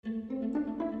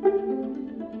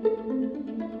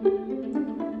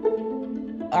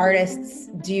artists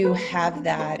do have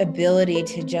that ability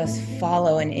to just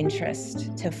follow an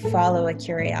interest, to follow a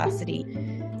curiosity.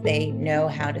 They know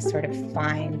how to sort of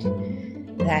find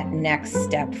that next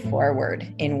step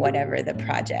forward in whatever the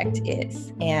project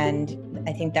is. And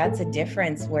I think that's a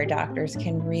difference where doctors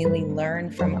can really learn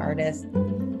from artists.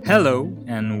 Hello,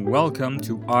 and welcome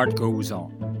to Art Goes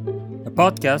On, a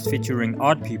podcast featuring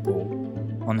art people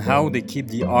on how they keep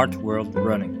the art world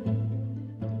running.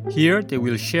 Here, they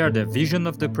will share their vision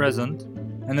of the present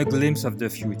and a glimpse of the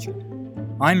future.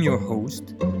 I'm your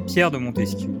host, Pierre de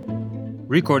Montesquieu,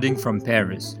 recording from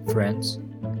Paris, France,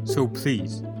 so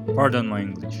please, pardon my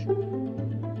English.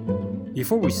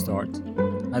 Before we start,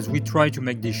 as we try to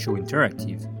make this show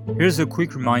interactive, here's a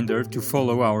quick reminder to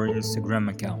follow our Instagram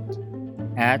account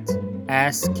at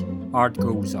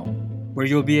AskArtGoesOn, where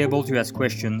you'll be able to ask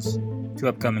questions to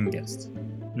upcoming guests.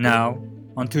 Now,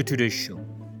 onto today's show.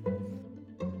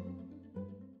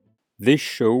 This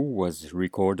show was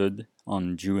recorded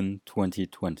on June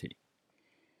 2020.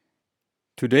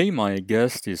 Today my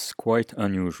guest is quite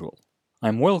unusual.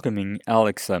 I'm welcoming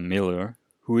Alexa Miller,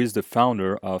 who is the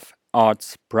founder of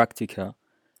Arts Practica,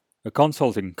 a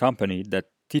consulting company that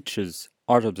teaches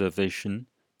art observation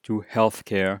to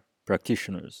healthcare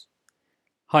practitioners.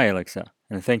 Hi Alexa,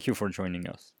 and thank you for joining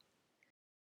us.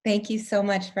 Thank you so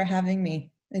much for having me.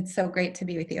 It's so great to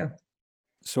be with you.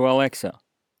 So Alexa,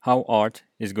 how art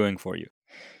is going for you?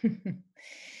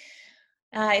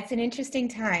 It's an interesting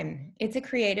time. It's a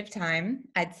creative time.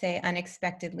 I'd say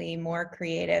unexpectedly more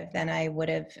creative than I would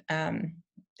have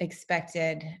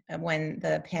expected when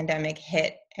the pandemic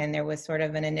hit and there was sort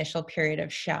of an initial period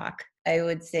of shock. I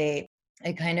would say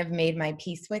I kind of made my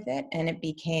peace with it, and it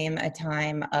became a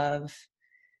time of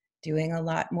doing a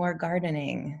lot more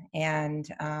gardening and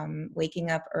waking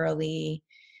up early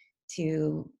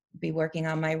to be working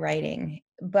on my writing.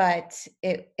 But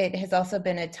it has also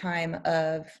been a time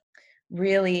of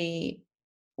really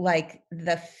like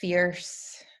the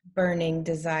fierce burning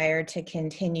desire to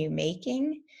continue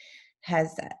making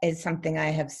is something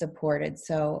I have supported.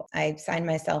 So I've signed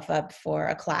myself up for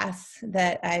a class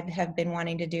that I have been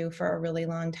wanting to do for a really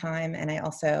long time. And I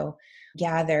also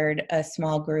gathered a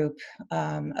small group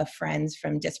of friends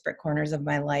from disparate corners of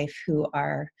my life who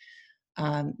are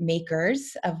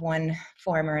makers of one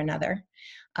form or another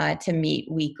to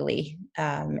meet weekly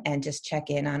and just check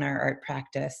in on our art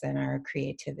practice and our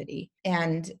creativity.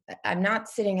 And I'm not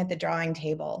sitting at the drawing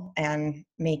table and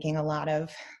making a lot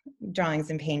of drawings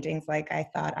and paintings like I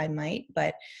thought I might,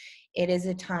 but it is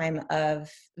a time of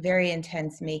very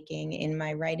intense making in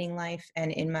my writing life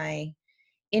and in my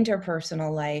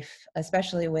interpersonal life,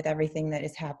 especially with everything that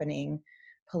is happening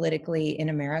politically in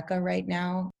America right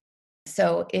now.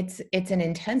 So it's an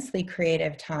intensely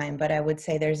creative time, but I would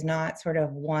say there's not sort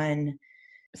of one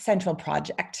central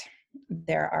project.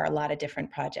 There are a lot of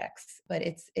different projects, but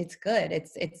it's good.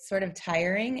 It's sort of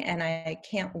tiring, and I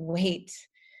can't wait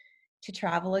to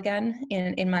travel again.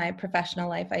 In my professional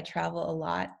life, I travel a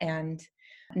lot, and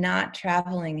not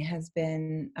traveling has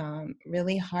been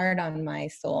really hard on my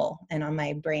soul and on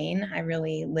my brain. I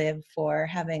really live for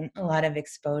having a lot of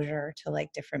exposure to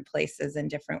like different places and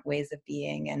different ways of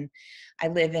being. And I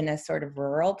live in a sort of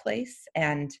rural place,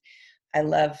 and I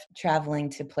love traveling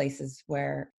to places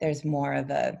where there's more of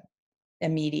a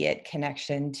immediate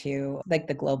connection to like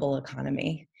the global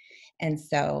economy. And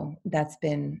so that's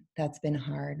been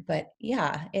hard. But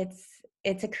yeah, it's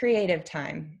a creative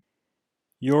time.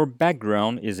 Your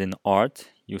background is in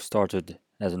art. You started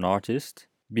as an artist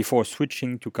before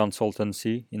switching to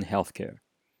consultancy in healthcare.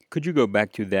 Could you go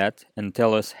back to that and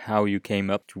tell us how you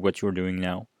came up to what you're doing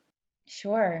now?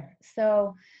 Sure.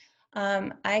 So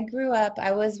I grew up,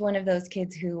 I was one of those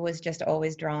kids who was just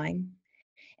always drawing.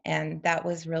 And that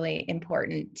was really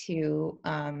important to,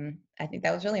 I think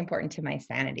that was really important to my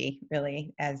sanity,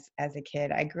 really, as a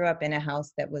kid. I grew up in a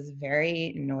house that was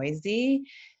very noisy,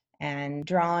 and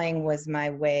drawing was my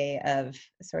way of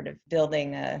sort of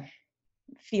building a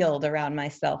field around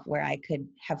myself where I could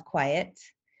have quiet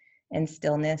and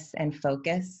stillness and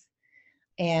focus.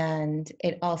 And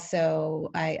it also,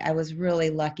 I was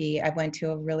really lucky. I went to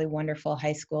a really wonderful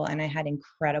high school, and I had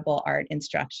incredible art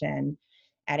instruction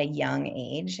at a young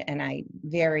age. And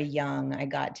very young, I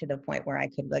got to the point where I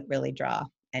could like really draw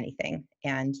anything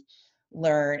and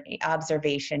learn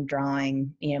observation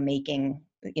drawing, making,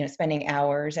 spending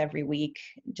hours every week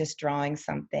just drawing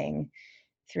something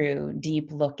through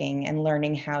deep looking and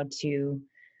learning how to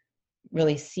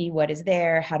really see what is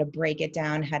there, how to break it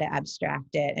down, how to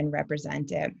abstract it and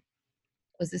represent it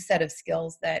was a set of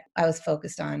skills that I was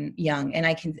focused on young. And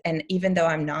even though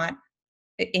I'm not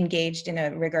engaged in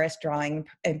a rigorous drawing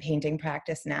and painting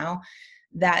practice now,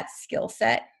 that skill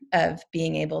set of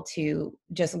being able to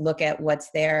just look at what's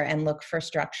there and look for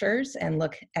structures and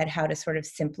look at how to sort of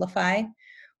simplify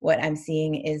what I'm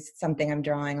seeing is something I'm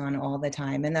drawing on all the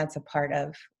time. And that's a part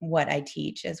of what I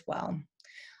teach as well.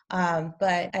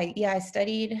 But I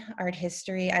studied art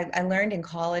history. I learned in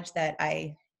college that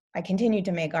I continued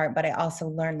to make art, but I also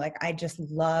learned like I just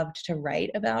loved to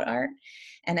write about art.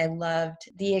 And I loved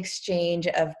the exchange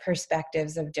of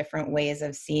perspectives of different ways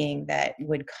of seeing that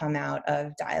would come out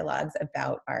of dialogues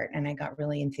about art. And I got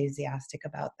really enthusiastic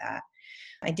about that.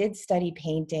 I did study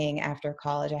painting after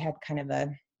college. I had kind of a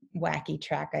wacky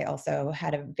track. I also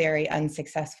had a very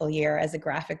unsuccessful year as a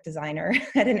graphic designer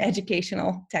at an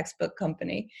educational textbook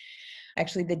company.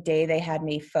 Actually, the day they had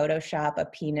me Photoshop a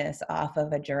penis off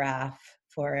of a giraffe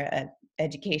for an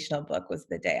educational book was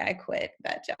the day I quit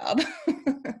that job.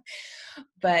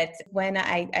 But when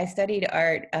I studied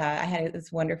art, I had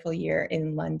this wonderful year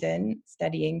in London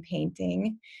studying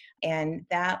painting. And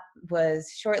that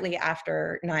was shortly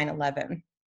after 9/11.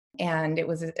 And it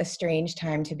was a strange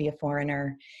time to be a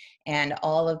foreigner. And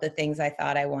all of the things I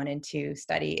thought I wanted to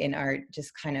study in art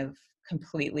just kind of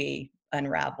completely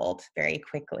unraveled very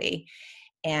quickly.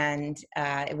 And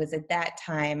it was at that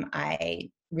time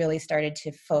I really started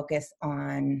to focus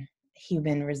on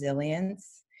human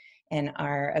resilience and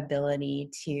our ability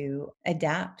to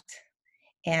adapt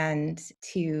and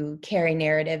to carry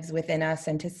narratives within us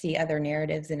and to see other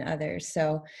narratives in others.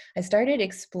 So I started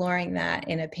exploring that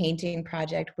in a painting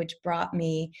project, which brought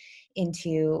me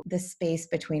into the space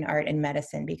between art and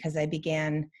medicine because I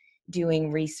began doing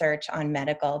research on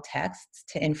medical texts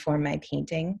to inform my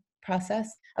painting process.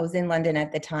 I was in London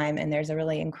at the time, and there's a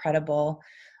really incredible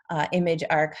image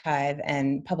archive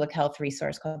and public health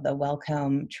resource called the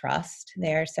Wellcome Trust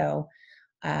there. So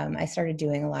I started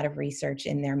doing a lot of research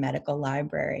in their medical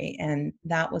library. And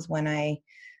that was when I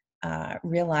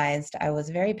realized I was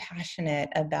very passionate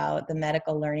about the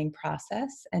medical learning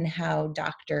process and how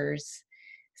doctors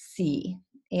see.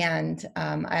 And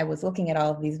I was looking at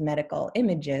all of these medical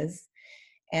images,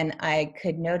 and I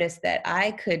could notice that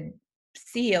I could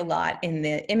see a lot in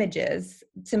the images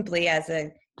simply as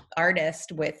a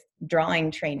artist with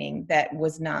drawing training that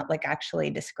was not like actually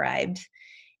described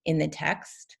in the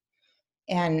text.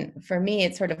 And for me,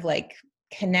 it's sort of like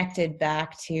connected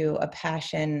back to a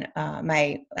passion.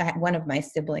 One of my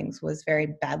siblings was very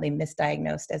badly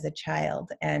misdiagnosed as a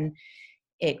child, and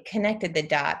it connected the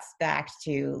dots back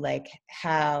to like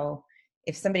how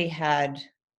if somebody had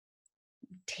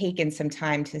taken some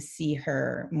time to see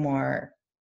her more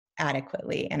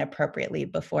adequately and appropriately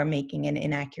before making an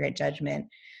inaccurate judgment,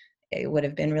 it would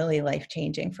have been really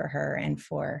life-changing for her and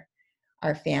for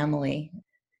our family.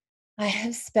 I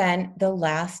have spent the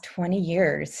last 20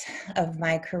 years of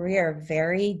my career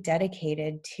very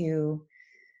dedicated to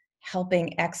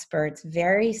helping experts,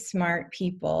 very smart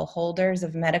people, holders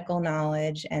of medical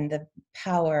knowledge and the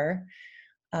power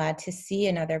to see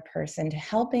another person, to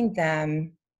helping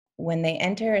them when they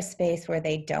enter a space where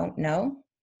they don't know,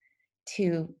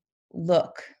 to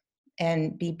look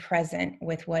and be present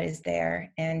with what is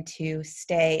there and to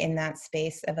stay in that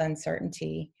space of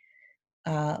uncertainty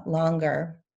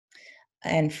longer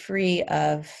and free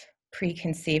of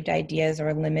preconceived ideas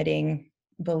or limiting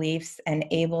beliefs and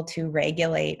able to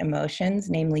regulate emotions,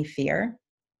 namely fear,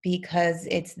 because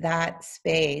it's that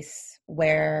space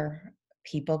where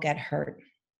people get hurt.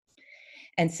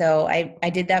 And so I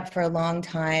did that for a long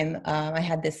time. I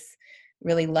had this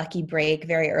really lucky break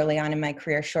very early on in my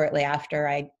career. Shortly after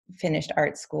I finished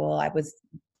art school, I was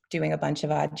doing a bunch of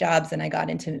odd jobs and I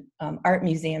got into art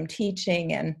museum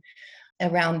teaching. And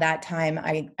around that time,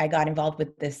 I got involved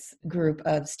with this group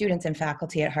of students and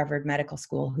faculty at Harvard Medical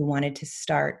School who wanted to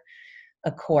start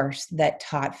a course that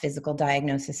taught physical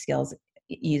diagnosis skills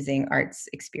using arts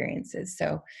experiences.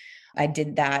 So I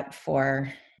did that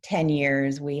for 10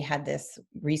 years. We had this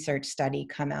research study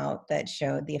come out that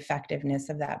showed the effectiveness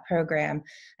of that program.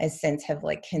 I since have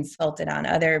like consulted on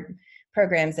other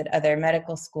programs at other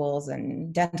medical schools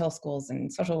and dental schools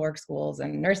and social work schools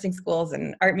and nursing schools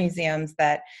and art museums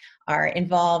that are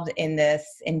involved in this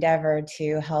endeavor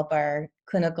to help our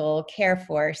clinical care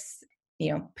force,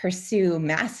 pursue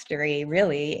mastery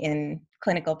really in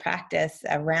clinical practice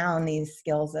around these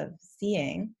skills of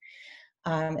seeing.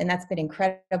 And that's been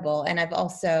incredible. And I've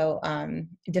also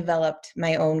developed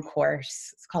my own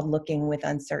course. It's called Looking with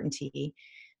Uncertainty,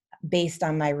 based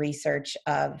on my research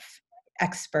of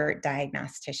expert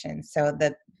diagnosticians. So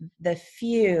the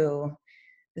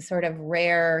sort of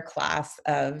rare class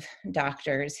of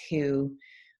doctors who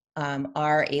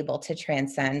are able to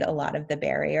transcend a lot of the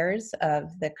barriers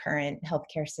of the current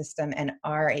healthcare system and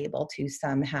are able to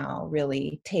somehow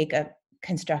really take a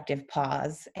constructive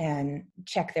pause and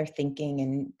check their thinking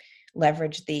and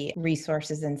leverage the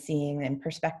resources and seeing and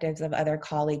perspectives of other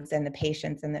colleagues and the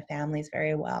patients and the families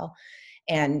very well,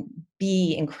 and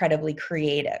be incredibly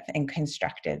creative and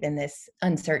constructive in this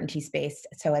uncertainty space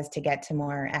so as to get to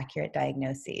more accurate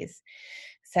diagnoses.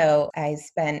 So I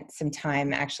spent some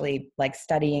time actually like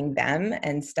studying them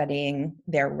and studying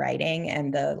their writing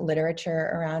and the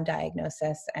literature around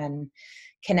diagnosis, and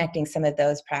connecting some of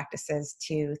those practices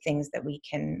to things that we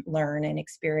can learn and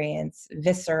experience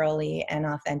viscerally and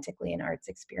authentically in arts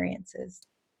experiences.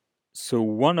 So,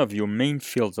 one of your main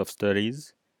fields of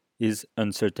studies is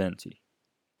uncertainty.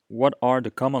 What are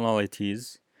the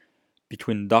commonalities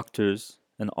between doctors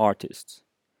and artists?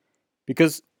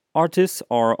 Because artists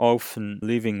are often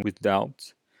living with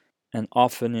doubt and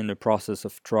often in the process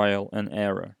of trial and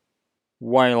error,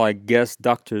 while I guess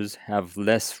doctors have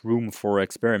less room for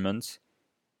experiments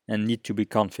and need to be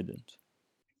confident.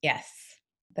 Yes,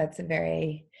 that's a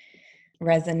very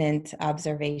resonant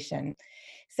observation.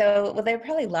 So, well, there are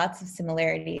probably lots of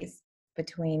similarities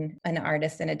between an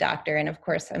artist and a doctor. And of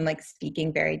course, I'm like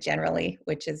speaking very generally,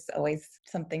 which is always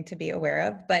something to be aware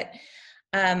of. But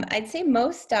I'd say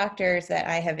most doctors that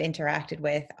I have interacted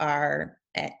with are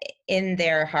in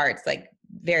their hearts, like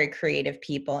very creative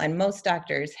people. And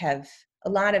a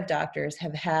lot of doctors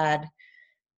have had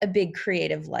a big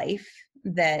creative life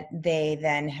that they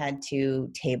then had to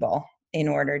table in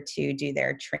order to do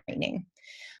their training.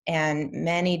 And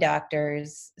many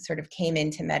doctors sort of came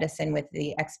into medicine with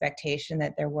the expectation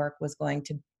that their work was going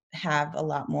to have a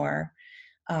lot more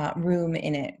room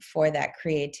in it for that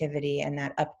creativity and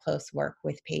that up close work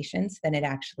with patients than it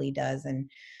actually does. And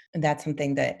that's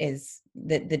something that is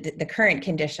the current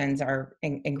conditions are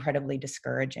incredibly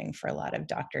discouraging for a lot of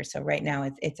doctors. So right now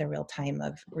it's a real time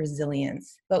of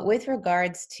resilience. But with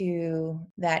regards to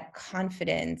that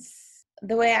confidence,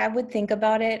 the way I would think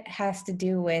about it has to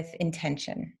do with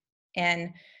intention. And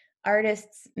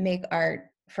artists make art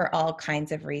for all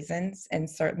kinds of reasons, and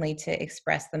certainly to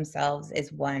express themselves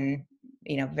is one,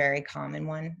 very common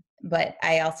one. But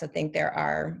I also think there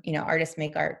are, artists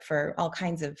make art for all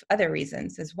kinds of other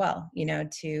reasons as well,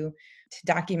 to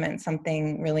document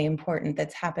something really important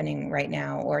that's happening right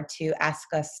now, or to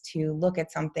ask us to look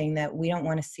at something that we don't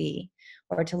want to see,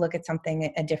 or to look at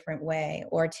something a different way,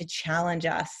 or to challenge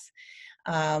us,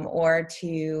 or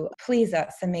to please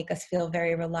us and make us feel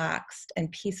very relaxed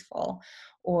and peaceful,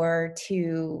 or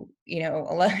to,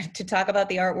 to talk about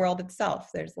the art world itself.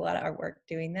 There's a lot of artwork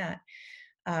doing that.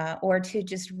 Or to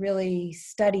just really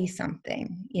study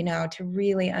something, to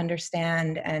really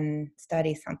understand and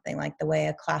study something, like the way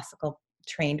a classical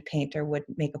trained painter would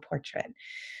make a portrait.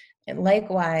 And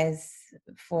likewise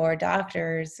for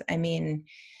doctors, I mean,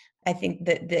 I think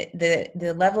that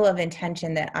the level of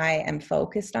intention that I am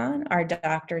focused on are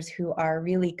doctors who are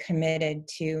really committed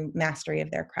to mastery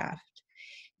of their craft,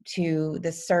 to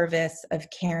the service of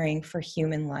caring for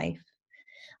human life,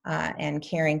 and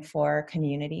caring for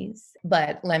communities.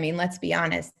 But I mean, let's be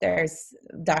honest, there's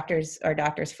doctors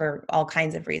for all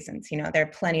kinds of reasons. There are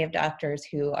plenty of doctors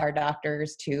who are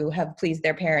doctors to have pleased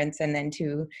their parents and then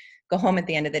to go home at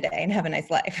the end of the day and have a nice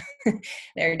life.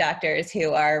 There are doctors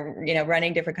who are,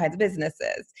 running different kinds of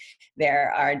businesses.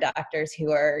 There are doctors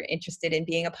who are interested in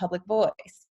being a public voice.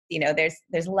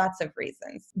 There's lots of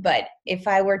reasons. But if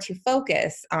I were to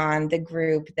focus on the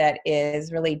group that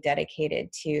is really dedicated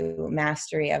to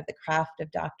mastery of the craft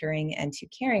of doctoring and to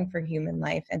caring for human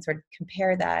life, and sort of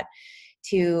compare that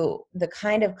to the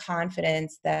kind of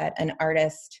confidence that an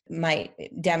artist might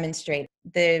demonstrate,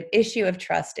 the issue of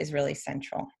trust is really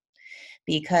central.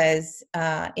 Because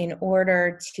in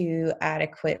order to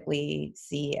adequately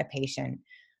see a patient,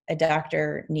 a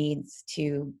doctor needs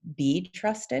to be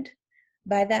trusted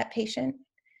by that patient,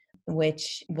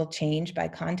 which will change by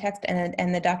context.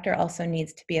 And the doctor also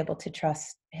needs to be able to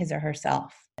trust his or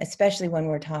herself, especially when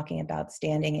we're talking about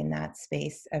standing in that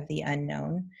space of the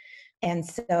unknown. And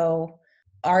so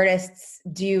artists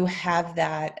do have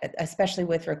that, especially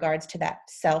with regards to that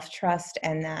self-trust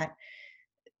and that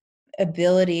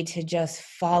ability to just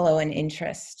follow an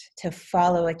interest, to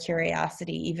follow a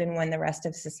curiosity, even when the rest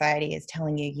of society is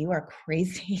telling you you are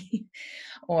crazy,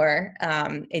 or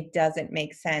it doesn't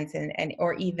make sense, and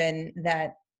or even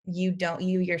that you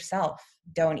yourself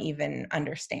don't even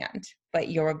understand, but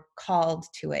you're called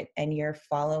to it and you're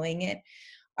following it.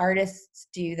 Artists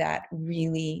do that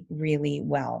really, really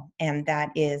well, and that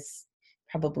is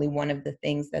probably one of the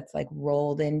things that's like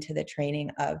rolled into the training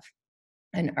of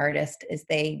an artist, is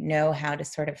they know how to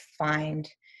sort of find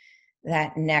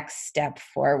that next step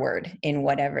forward in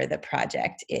whatever the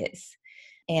project is.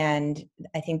 And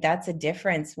I think that's a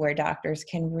difference where doctors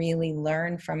can really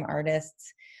learn from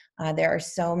artists. There are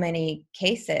so many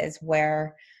cases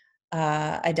where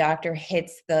a doctor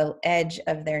hits the edge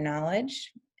of their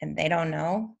knowledge and they don't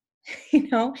know, you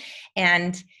know,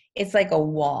 and it's like a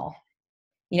wall.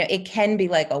 It can be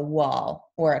like a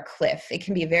wall or a cliff. It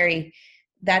can be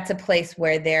that's a place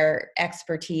where their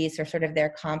expertise or sort of their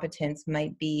competence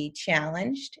might be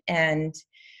challenged, and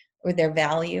or their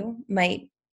value might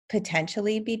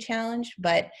potentially be challenged.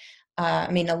 But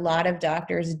a lot of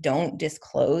doctors don't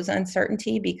disclose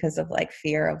uncertainty because of like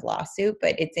fear of lawsuit.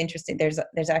 But it's interesting.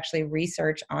 There's actually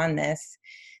research on this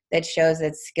that shows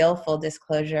that skillful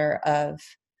disclosure of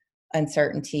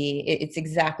uncertainty, it's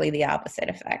exactly the opposite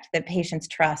effect, that patients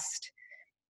trust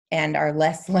and are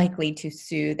less likely to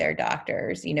sue their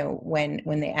doctors,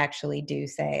 when they actually do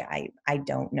say, I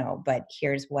don't know, but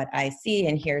here's what I see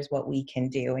and here's what we can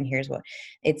do and here's what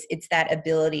it's that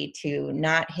ability to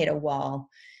not hit a wall,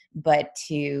 but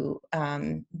to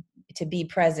be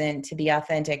present, to be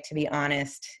authentic, to be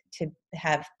honest, to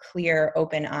have clear,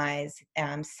 open eyes,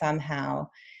 somehow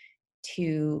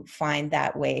to find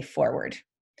that way forward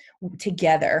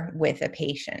together with a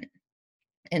patient.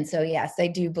 And so, yes, I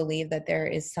do believe that there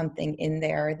is something in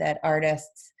there that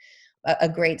a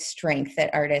great strength that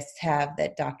artists have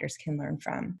that doctors can learn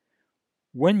from.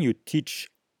 When you teach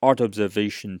art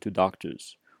observation to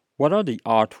doctors, what are the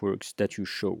artworks that you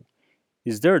show?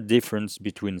 Is there a difference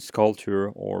between sculpture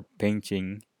or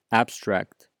painting,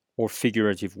 abstract or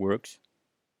figurative works?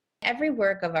 Every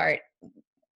work of art,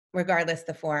 regardless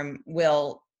the form,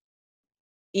 will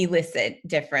elicit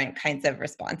different kinds of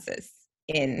responses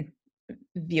in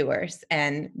viewers.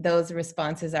 And those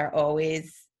responses are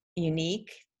always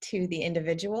unique to the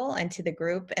individual and to the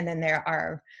group. And then there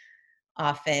are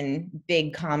often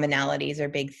big commonalities or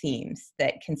big themes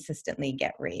that consistently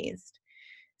get raised.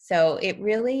 So it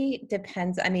really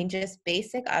depends. Just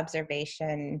basic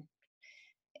observation,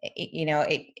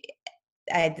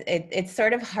 it's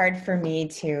sort of hard for me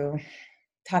to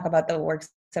talk about the works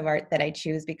of art that I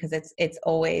choose because it's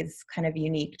always kind of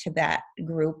unique to that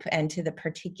group and to the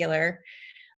particular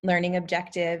learning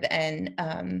objective and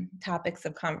topics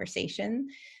of conversation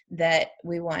that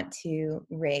we want to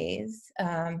raise.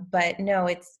 But no,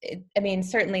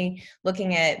 certainly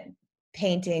looking at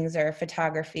paintings or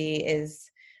photography is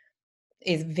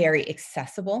very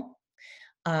accessible,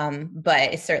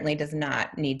 but it certainly does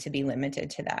not need to be limited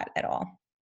to that at all.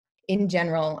 In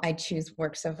general, I choose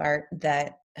works of art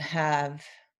that have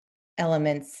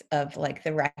elements of like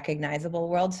the recognizable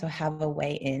world, so have a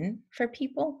way in for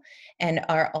people, and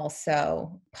are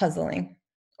also puzzling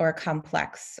or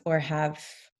complex or have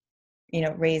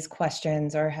raise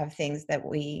questions or have things that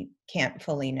we can't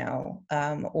fully know,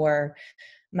 or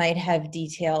might have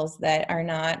details that are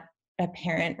not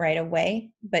apparent right away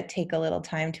but take a little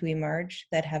time to emerge,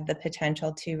 that have the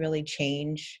potential to really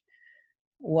change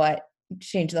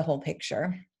the whole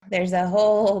picture. There's a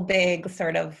whole big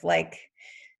sort of like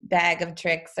bag of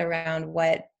tricks around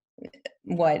what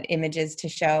images to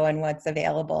show and what's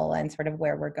available and sort of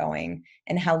where we're going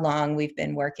and how long we've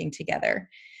been working together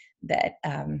that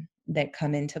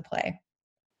come into play.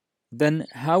 Then,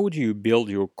 how do you build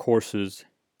your courses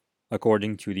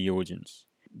according to the audience?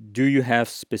 Do you have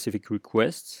specific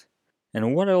requests?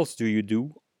 And what else do you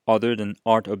do other than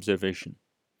art observation?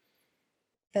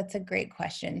 That's a great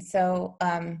question. So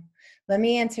let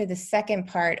me answer the second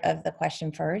part of the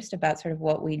question first about sort of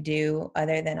what we do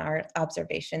other than our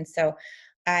observations. So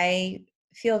I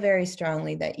feel very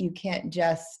strongly that you can't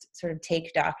just sort of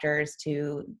take doctors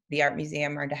to the art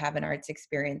museum or to have an arts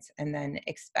experience and then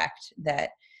expect that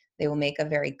they will make a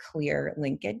very clear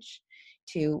linkage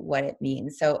to what it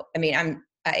means. So,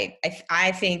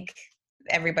 I think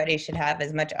everybody should have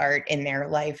as much art in their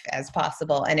life as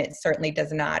possible, and it certainly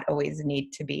does not always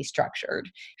need to be structured.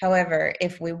 However,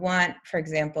 if we want, for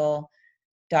example,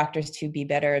 doctors to be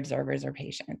better observers or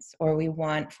patients, or we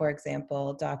want, for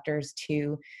example, doctors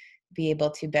to be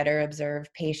able to better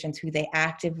observe patients who they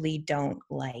actively don't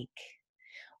like,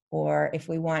 or if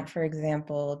we want, for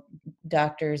example,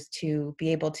 doctors to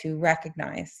be able to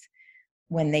recognize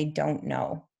when they don't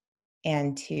know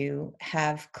and to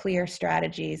have clear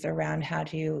strategies around how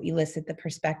to elicit the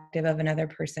perspective of another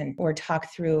person or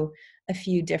talk through a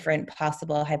few different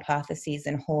possible hypotheses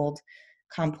and hold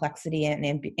complexity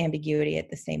and ambiguity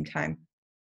at the same time.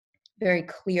 Very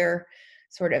clear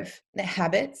sort of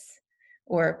habits,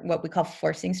 or what we call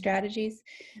forcing strategies,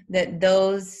 that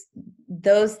those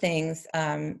things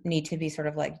need to be sort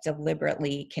of like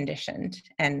deliberately conditioned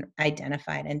and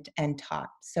identified and taught.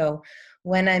 So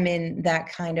when I'm in that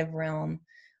kind of realm,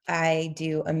 I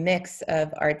do a mix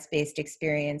of arts-based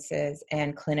experiences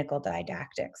and clinical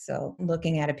didactics. So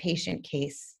looking at a patient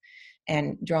case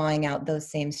and drawing out those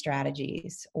same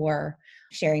strategies, or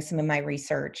sharing some of my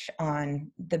research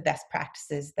on the best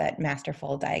practices that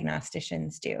masterful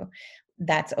diagnosticians do.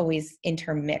 That's always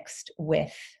intermixed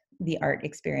with the art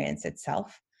experience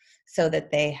itself so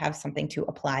that they have something to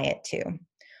apply it to,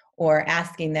 or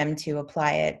asking them to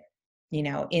apply it,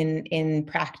 in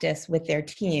practice with their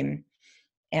team,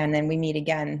 and then we meet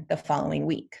again the following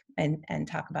week and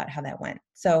talk about how that went.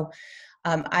 So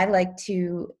I like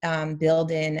to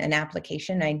build in an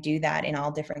application. I do that in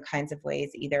all different kinds of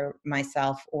ways, either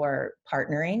myself or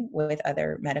partnering with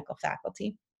other medical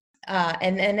faculty.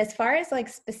 And then as far as like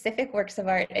specific works of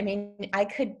art, I mean, I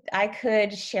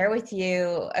could share with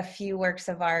you a few works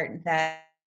of art that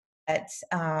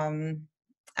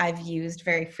I've used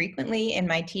very frequently in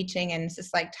my teaching, and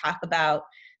just like talk about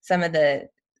some of the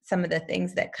some of the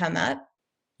things that come up.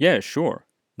 Yeah, sure.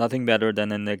 Nothing better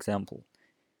than an example.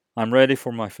 I'm ready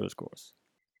for my first course.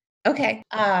 Okay.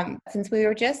 Since we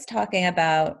were just talking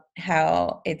about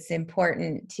how it's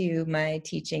important to my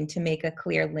teaching to make a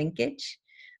clear linkage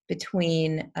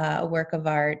between a work of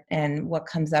art and what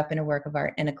comes up in a work of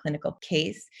art in a clinical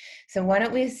case, so why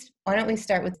don't we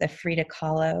start with the Frida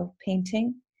Kahlo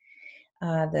painting,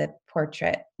 the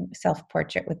portrait,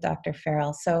 self-portrait with Dr.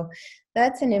 Farrell. So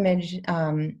that's an image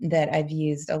that I've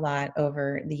used a lot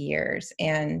over the years,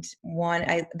 and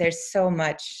there's so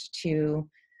much to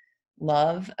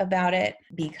love about it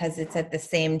because it's at the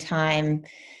same time,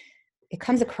 it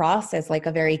comes across as like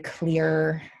a very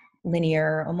clear,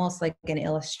 linear, almost like an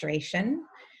illustration.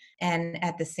 And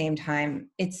at the same time,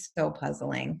 it's so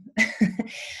puzzling.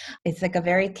 It's like a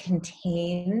very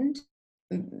contained,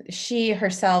 she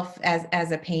herself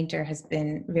as a painter has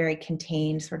been very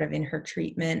contained sort of in her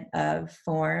treatment of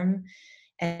form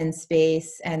and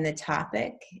space and the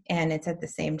topic, and it's at the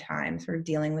same time sort of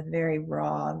dealing with very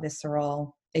raw,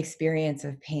 visceral experience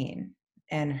of pain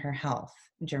and her health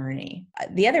journey.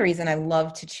 The other reason I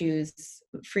love to choose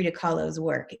Frida Kahlo's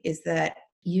work is that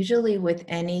usually with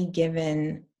any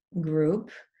given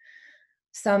group,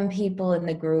 some people in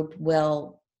the group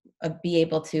will be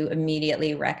able to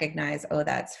immediately recognize, oh,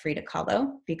 that's Frida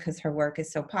Kahlo because her work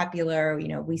is so popular.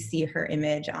 We see her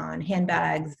image on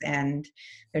handbags, and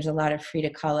there's a lot of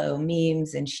Frida Kahlo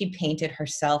memes, and she painted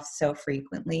herself so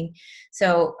frequently.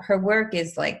 So her work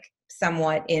is like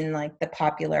somewhat in like the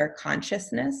popular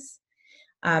consciousness.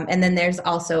 And then there's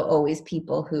also always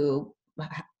people who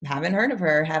haven't heard of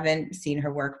her, haven't seen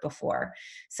her work before.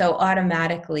 So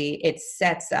automatically it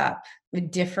sets up a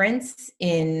difference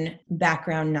in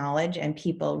background knowledge and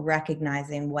people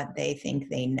recognizing what they think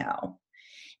they know.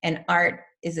 And art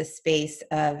is a space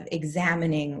of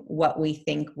examining what we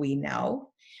think we know,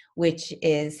 which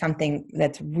is something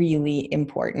that's really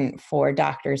important for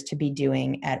doctors to be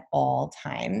doing at all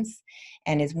times,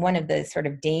 and is one of the sort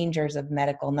of dangers of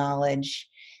medical knowledge,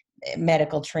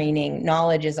 medical training.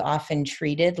 Knowledge is often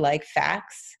treated like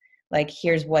facts, like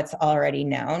here's what's already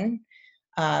known.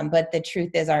 But the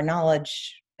truth is, our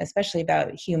knowledge, especially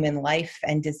about human life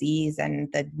and disease and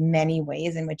the many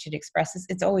ways in which it expresses,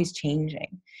 it's always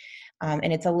changing.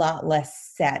 And it's a lot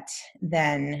less set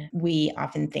than we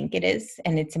often think it is.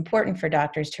 And it's important for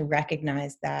doctors to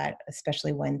recognize that,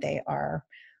 especially when they are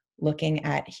looking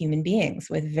at human beings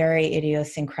with very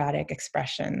idiosyncratic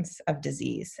expressions of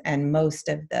disease. And most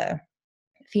of the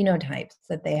phenotypes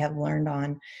that they have learned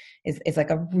on is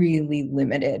like a really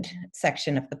limited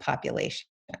section of the population.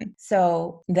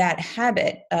 So that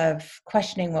habit of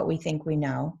questioning what we think we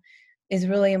know is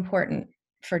really important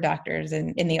for doctors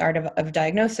in the art of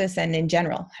diagnosis and in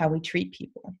general, how we treat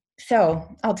people.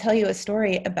 So I'll tell you a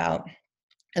story about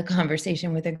a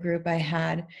conversation with a group I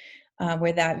had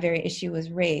where that very issue was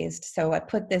raised. So I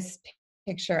put this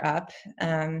picture up,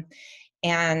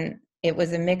 and it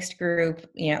was a mixed group.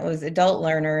 It was adult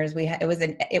learners.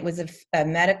 It was a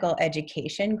medical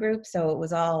education group, so it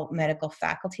was all medical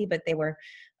faculty, but they were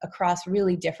across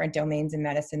really different domains in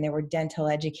medicine. There were dental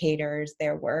educators.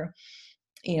 There were,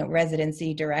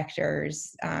 residency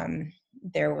directors.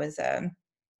 There was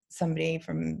somebody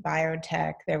from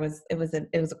biotech. It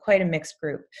was quite a mixed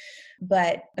group.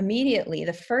 But immediately,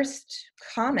 the first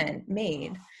comment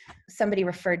made, somebody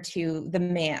referred to the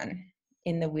man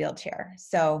in the wheelchair.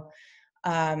 So,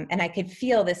 and I could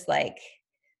feel this like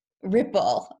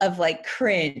ripple of like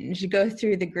cringe go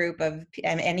through the group of,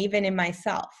 and even in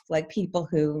myself, like people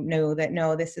who know that,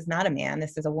 no, this is not a man,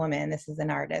 this is a woman, this is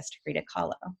an artist, Frida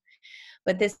Kahlo.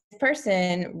 But this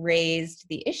person raised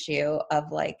the issue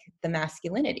of like the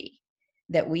masculinity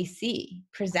that we see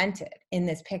presented in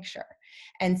this picture.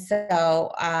 And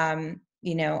so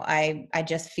I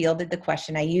just fielded the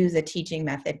question. I use a teaching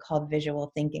method called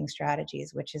visual thinking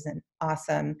strategies, which is an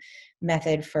awesome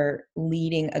method for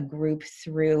leading a group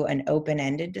through an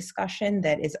open-ended discussion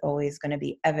that is always going to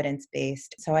be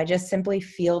evidence-based. So I just simply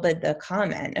fielded the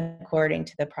comment according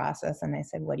to the process. And I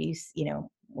said, what do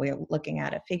we're looking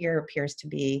at a figure appears to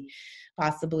be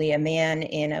possibly a man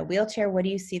in a wheelchair. What do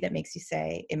you see that makes you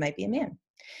say it might be a man?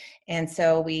 And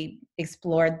so we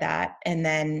explored that. And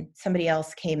then somebody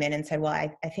else came in and said, well,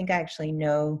 I think I actually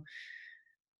know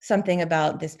something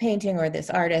about this painting or this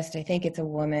artist. I think it's a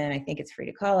woman. I think it's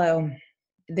Frida Kahlo.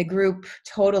 The group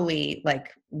totally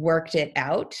worked it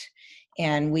out,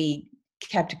 and we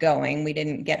kept going. We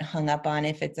didn't get hung up on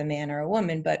if it's a man or a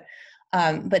woman, but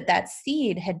that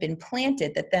seed had been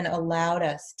planted that then allowed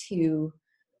us to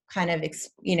kind of,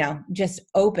 just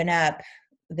open up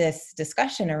this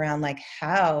discussion around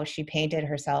how she painted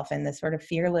herself and the sort of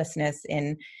fearlessness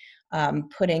in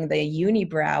putting the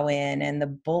unibrow in, and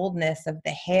the boldness of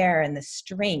the hair and the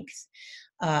strength,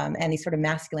 and these sort of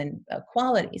masculine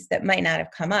qualities that might not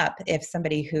have come up if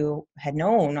somebody who had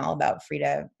known all about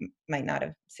Frida might not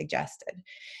have suggested.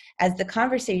 As the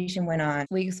conversation went on,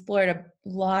 we explored a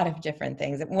lot of different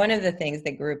things. One of the things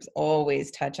that groups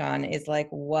always touch on is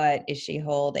what is she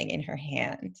holding in her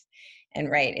hand? And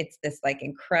right, it's this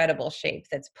incredible shape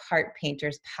that's part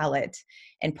painter's palette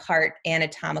and part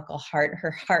anatomical heart,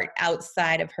 her heart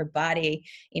outside of her body,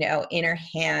 in her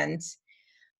hand.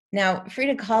 Now,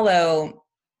 Frida Kahlo,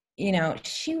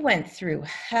 she went through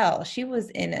hell. She was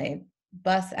in a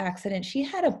bus accident. She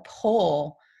had a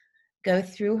pole go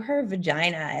through her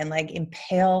vagina and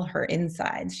impale her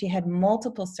insides. She had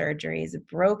multiple surgeries, a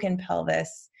broken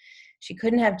pelvis. She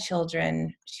couldn't have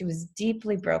children. She was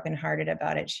deeply brokenhearted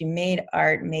about it. She made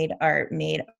art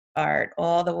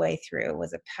all the way through,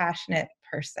 was a passionate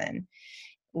person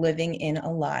living in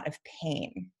a lot of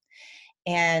pain.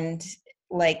 And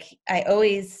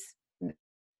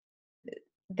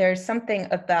there's something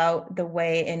about the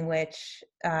way in which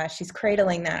she's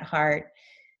cradling that heart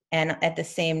and at the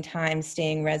same time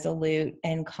staying resolute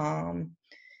and calm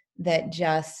that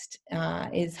just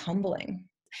is humbling.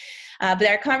 But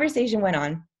our conversation went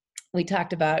on. We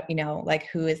talked about,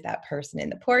 who is that person in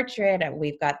the portrait?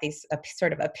 We've got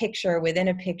sort of a picture within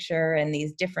a picture and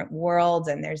these different worlds.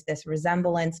 And there's this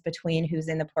resemblance between who's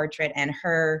in the portrait and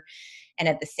her. And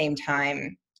at the same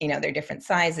time, they're different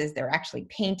sizes. They're actually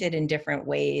painted in different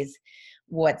ways.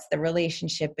 What's the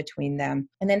relationship between them?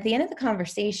 And then at the end of the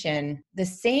conversation, the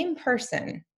same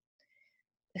person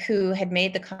who had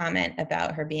made the comment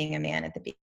about her being a man at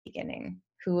the beginning,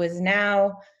 who was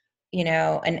now,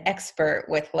 an expert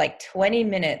with 20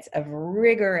 minutes of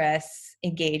rigorous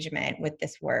engagement with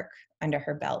this work under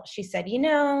her belt. She said,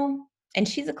 and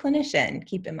she's a clinician,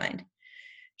 keep in mind.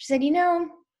 She said,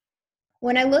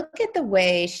 when I look at the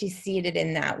way she's seated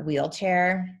in that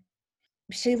wheelchair,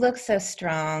 she looks so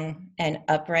strong and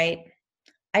upright.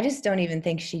 I just don't even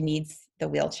think she needs the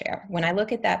wheelchair. When I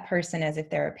look at that person as if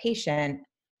they're a patient,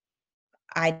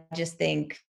 I just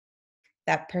think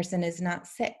that person is not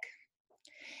sick.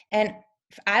 And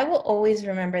I will always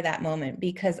remember that moment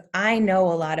because I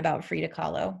know a lot about Frida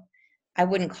Kahlo. I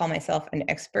wouldn't call myself an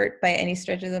expert by any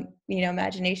stretch of the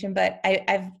imagination, but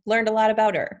I've learned a lot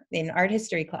about her in art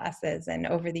history classes and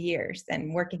over the years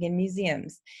and working in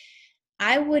museums.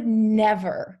 I would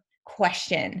never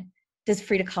question, does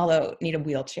Frida Kahlo need a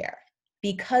wheelchair?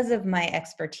 Because of my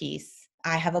expertise,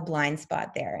 I have a blind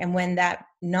spot there. And when that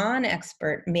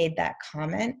non-expert made that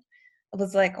comment, I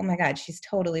was like, oh my God, she's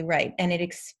totally right. And it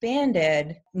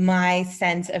expanded my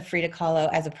sense of Frida Kahlo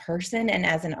as a person and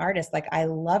as an artist. I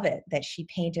love it that she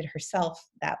painted herself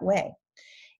that way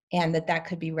and that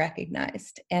could be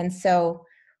recognized. And so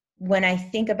when I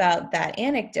think about that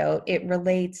anecdote, it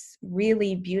relates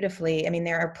really beautifully. I mean,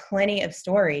 there are plenty of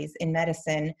stories in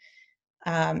medicine.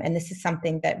 And this is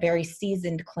something that very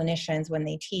seasoned clinicians, when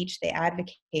they teach, they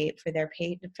advocate for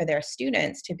their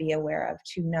students to be aware of,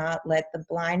 to not let the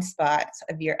blind spots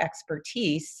of your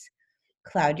expertise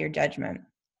cloud your judgment.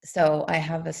 So I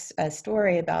have a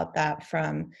story about that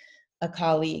from a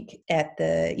colleague at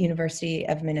the University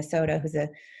of Minnesota who's a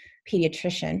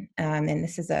pediatrician. And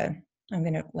this is I'm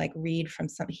going to read from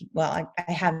I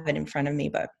have it in front of me,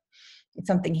 but it's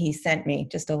something he sent me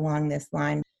just along this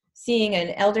line. Seeing an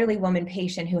elderly woman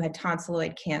patient who had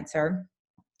tonsilloid cancer,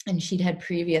 and she'd had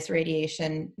previous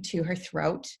radiation to her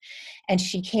throat. And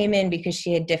she came in because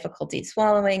she had difficulty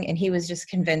swallowing, and he was just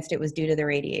convinced it was due to the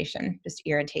radiation, just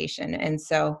irritation. And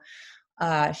so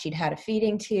she'd had a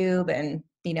feeding tube, and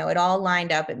it all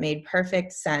lined up. It made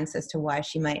perfect sense as to why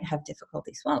she might have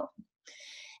difficulty swallowing.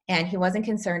 And he wasn't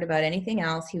concerned about anything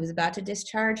else. He was about to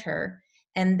discharge her.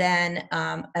 And then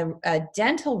a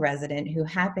dental resident who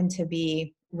happened to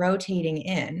be rotating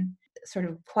in sort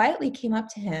of quietly came up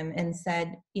to him and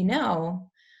said,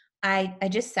 I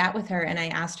just sat with her and I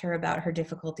asked her about her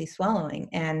difficulty swallowing.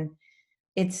 And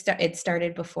it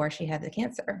started before she had the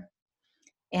cancer.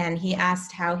 And he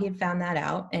asked how he had found that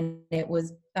out. And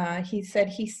he said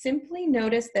he simply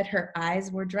noticed that her eyes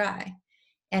were dry.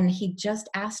 And he just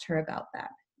asked her about that.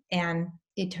 And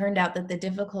it turned out that the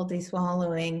difficulty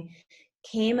swallowing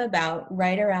came about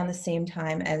right around the same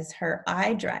time as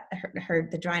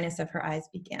the dryness of her eyes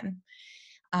began.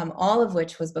 All of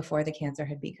which was before the cancer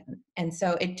had begun. And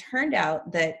so it turned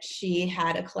out that she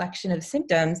had a collection of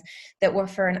symptoms that were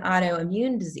for an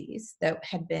autoimmune disease that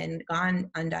had been gone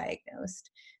undiagnosed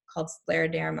called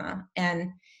scleroderma.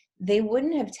 And they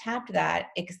wouldn't have tapped that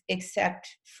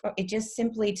it just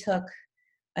simply took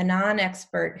a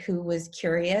non-expert who was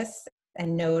curious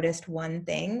and noticed one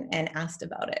thing and asked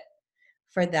about it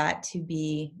for that to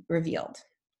be revealed.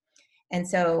 And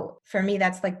so for me,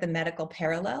 that's like the medical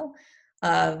parallel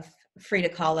of Frida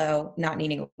Kahlo not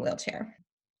needing a wheelchair.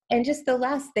 And just the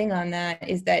last thing on that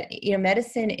is that,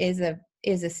 medicine is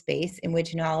a space in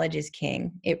which knowledge is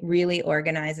king. It really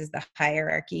organizes the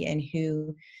hierarchy and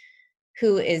who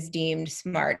is deemed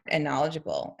smart and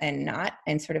knowledgeable and not,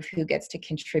 and sort of who gets to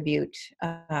contribute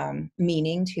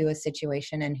meaning to a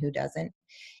situation and who doesn't.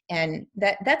 And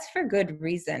that's for good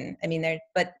reason. I mean,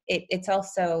 but it's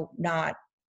also not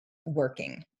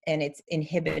working, and it's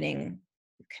inhibiting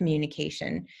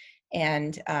communication.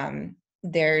 And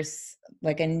there's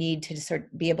like a need to sort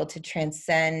of be able to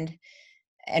transcend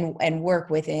and work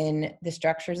within the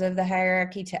structures of the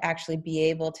hierarchy to actually be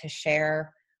able to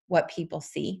share what people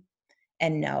see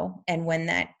and know. And when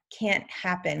that can't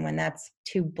happen, when that's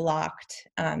too blocked,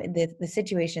 the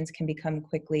situations can become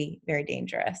quickly very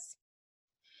dangerous.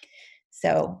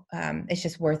 So it's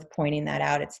just worth pointing that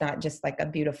out. It's not just like a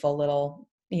beautiful little,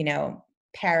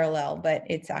 parallel, but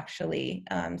it's actually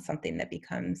something that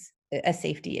becomes a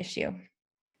safety issue.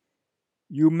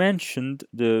 You mentioned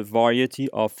the variety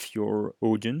of your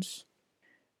audience.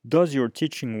 Does your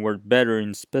teaching work better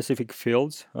in specific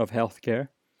fields of healthcare?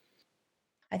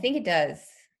 I think it does.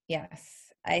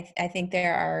 Yes. I think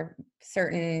there are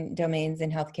certain domains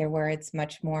in healthcare where it's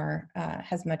much more,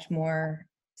 has much more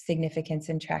significance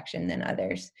and traction than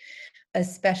others,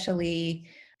 especially,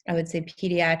 I would say,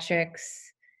 pediatrics,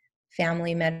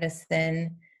 family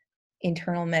medicine,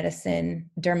 internal medicine,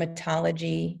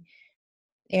 dermatology,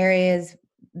 areas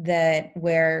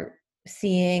where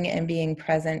seeing and being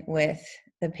present with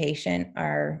the patient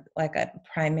are like a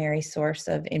primary source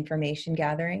of information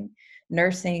gathering,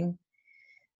 nursing,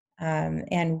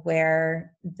 and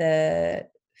where the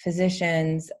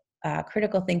physician's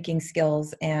critical thinking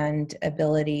skills and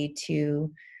ability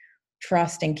to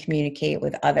trust and communicate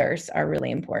with others are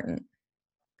really important.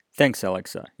 Thanks,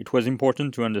 Alexa. It was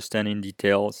important to understand in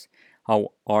details how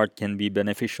art can be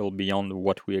beneficial beyond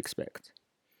what we expect.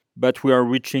 But we are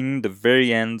reaching the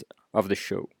very end of the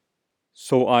show,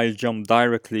 so I'll jump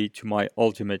directly to my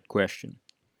ultimate question.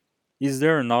 Is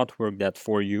there an artwork that,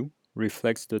 for you,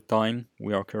 reflects the time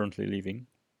we are currently living?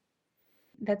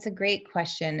 That's a great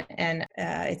question. And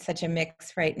it's such a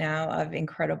mix right now of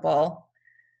incredible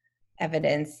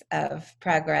evidence of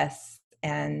progress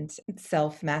and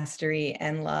self-mastery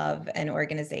and love and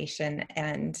organization,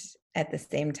 and at the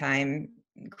same time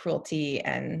cruelty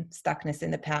and stuckness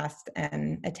in the past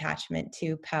and attachment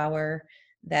to power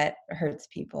that hurts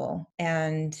people.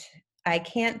 And I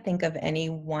can't think of any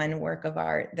one work of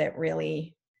art that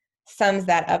really sums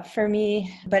that up for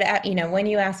me. But when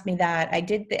you asked me that, I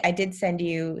did send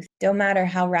you "Don't Matter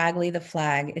How Raggedy the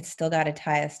Flag, It's Still Gotta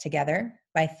Tie Us Together"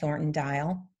 by Thornton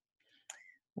Dial,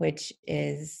 which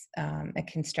is a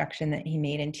construction that he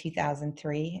made in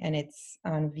 2003, and it's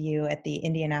on view at the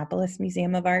Indianapolis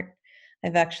Museum of Art.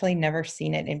 I've actually never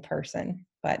seen it in person,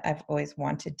 but I've always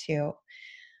wanted to.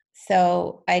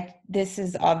 So this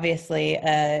is obviously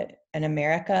an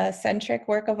America-centric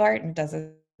work of art and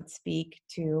doesn't speak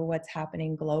to what's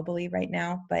happening globally right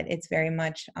now, but it's very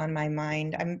much on my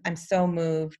mind. I'm so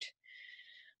moved.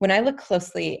 When I look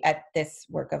closely at this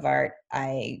work of art,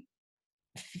 I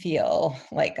feel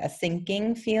like a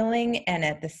sinking feeling, and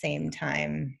at the same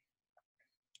time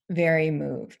very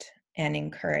moved and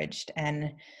encouraged.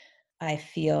 And I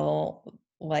feel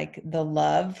like the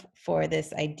love for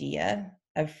this idea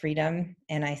of freedom,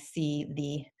 and I see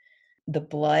the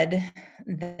blood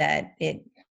that it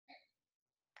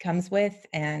comes with,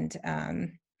 and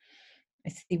I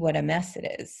see what a mess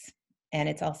it is. And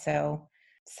it's also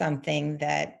something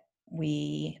that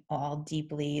we all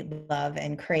deeply love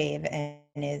and crave, and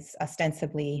is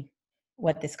ostensibly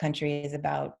what this country is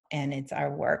about, and it's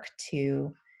our work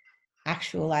to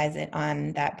actualize it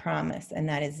on that promise. And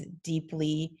that is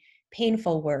deeply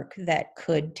painful work that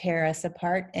could tear us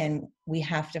apart, and we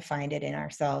have to find it in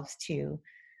ourselves to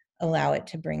allow it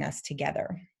to bring us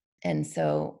together. And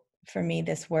so for me,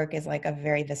 this work is like a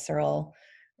very visceral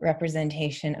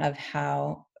representation of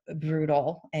how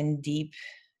brutal and deep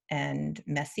and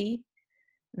messy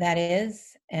that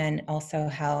is, and also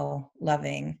how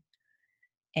loving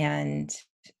and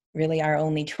really our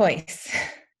only choice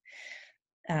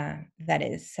that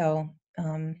is. So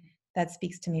that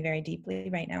speaks to me very deeply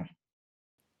right now.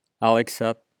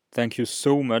 Alexa, thank you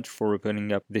so much for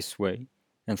opening up this way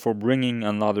and for bringing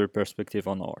another perspective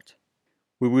on art.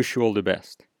 We wish you all the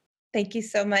best. Thank you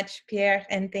so much, Pierre,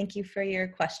 and thank you for your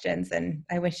questions, and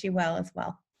I wish you well as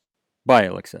well. Bye,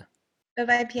 Alexa.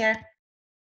 Bye-bye, Pierre.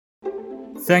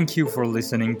 Thank you for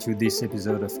listening to this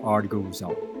episode of Art Goes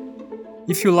On.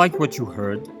 If you liked what you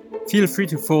heard, feel free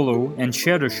to follow and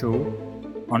share the show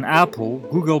on Apple,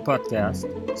 Google Podcast,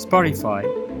 Spotify,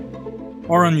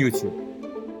 or on YouTube.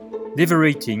 Leave a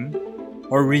rating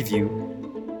or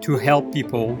review to help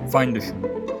people find the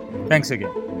show. Thanks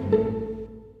again.